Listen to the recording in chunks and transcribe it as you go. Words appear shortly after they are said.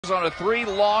On a three,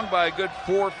 long by a good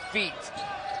 4 feet.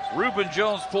 Reuben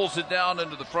Jones pulls it down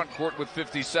into the front court with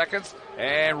 50 seconds.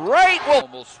 And Wright will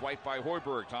almost swipe by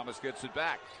Hoiberg. Thomas gets it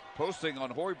back. Posting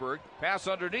on Hoiberg. Pass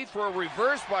underneath for a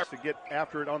reverse by to get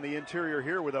after it on the interior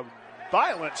here with a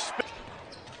violent spin.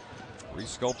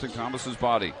 Resculpting Thomas's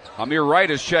body. Hameir Wright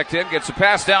is checked in. Gets a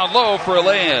pass down low for a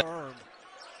lay-in. But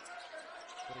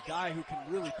a guy who can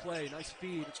really play. Nice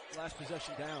feed. Last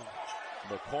possession down.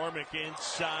 McCormick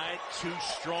inside, too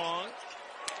strong.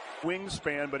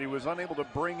 Wingspan, but he was unable to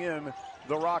bring in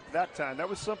the rock that time. That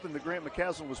was something that Grant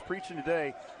McCaslin was preaching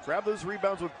today. Grab those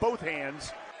rebounds with both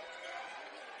hands.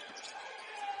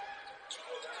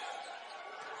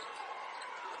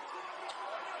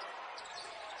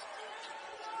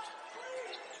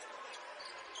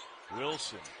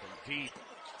 Wilson from deep.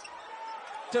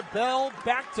 To Bell,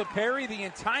 back to Perry. The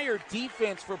entire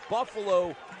defense for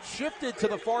Buffalo shifted to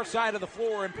the far side of the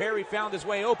floor, and Perry found his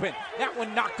way open. That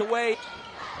one knocked away.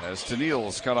 As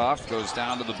Tennille's cut off, goes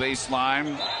down to the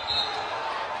baseline.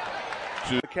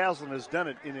 McCaslin has done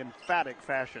it in emphatic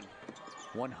fashion.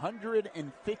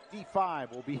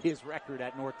 155 will be his record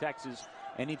at North Texas.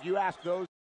 And if you ask those